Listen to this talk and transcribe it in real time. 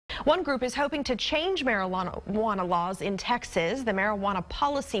One group is hoping to change marijuana laws in Texas. The Marijuana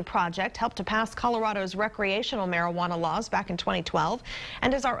Policy Project helped to pass Colorado's recreational marijuana laws back in 2012.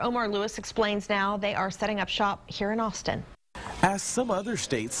 And as our Omar Lewis explains now, they are setting up shop here in Austin. As some other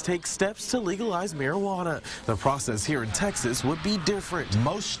states take steps to legalize marijuana, the process here in Texas would be different.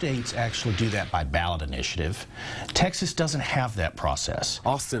 Most states actually do that by ballot initiative. Texas doesn't have that process.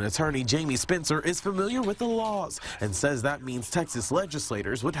 Austin attorney Jamie Spencer is familiar with the laws and says that means Texas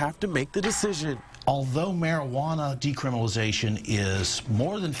legislators would have to make the decision. Although marijuana decriminalization is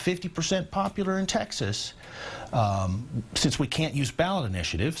more than 50% popular in Texas, since we can't use ballot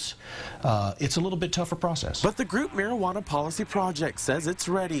initiatives, it's a little bit tougher process. But the group Marijuana Policy Project says it's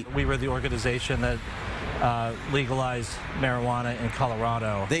ready. We were the organization that legalized marijuana in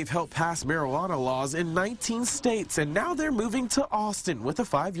Colorado. They've helped pass marijuana laws in 19 states, and now they're moving to Austin with a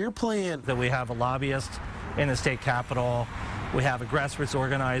 5-year plan. That we have a lobbyist in the state capitol. We have a grassroots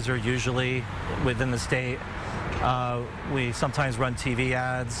organizer, usually within the state. We sometimes run TV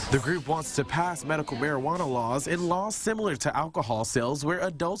ads. The group wants to pass medical marijuana laws and laws similar to alcohol sales where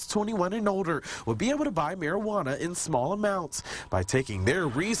adults 21 and older would be able to buy marijuana in small amounts by taking their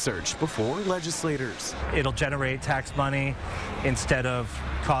research before legislators. It'll generate tax money instead of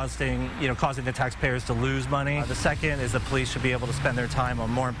causing the taxpayers to lose money. The second is the police should be able to spend their time on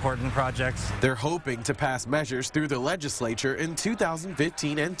more important projects. They're hoping to pass measures through the legislature in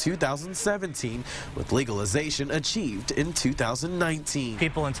 2015 and 2017 with legalization achieved in 2019.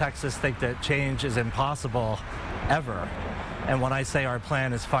 People in Texas think that change is impossible ever. And when I say our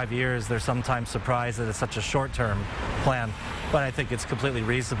plan is 5 years, they're sometimes surprised that it's such a short-term plan. But I think it's completely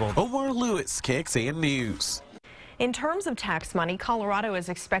reasonable. Omar Lewis, KXAN News. In terms of tax money, Colorado is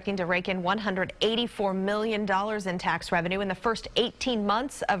expecting to rake in $184 million in tax revenue in the first 18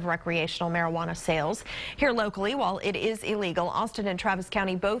 months of recreational marijuana sales. Here locally, while it is illegal, Austin and Travis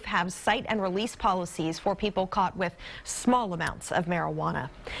County both have cite and release policies for people caught with small amounts of marijuana.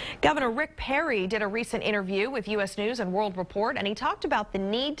 Governor Rick Perry did a recent interview with U.S. News and World Report, and he talked about the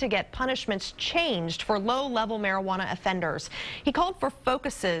need to get punishments changed for low-level marijuana offenders. He called for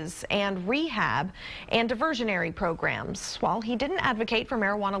focuses and rehab and diversionary programs. While he didn't advocate for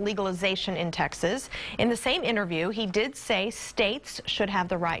marijuana legalization in Texas, in the same interview, he did say states should have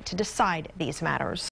the right to decide these matters.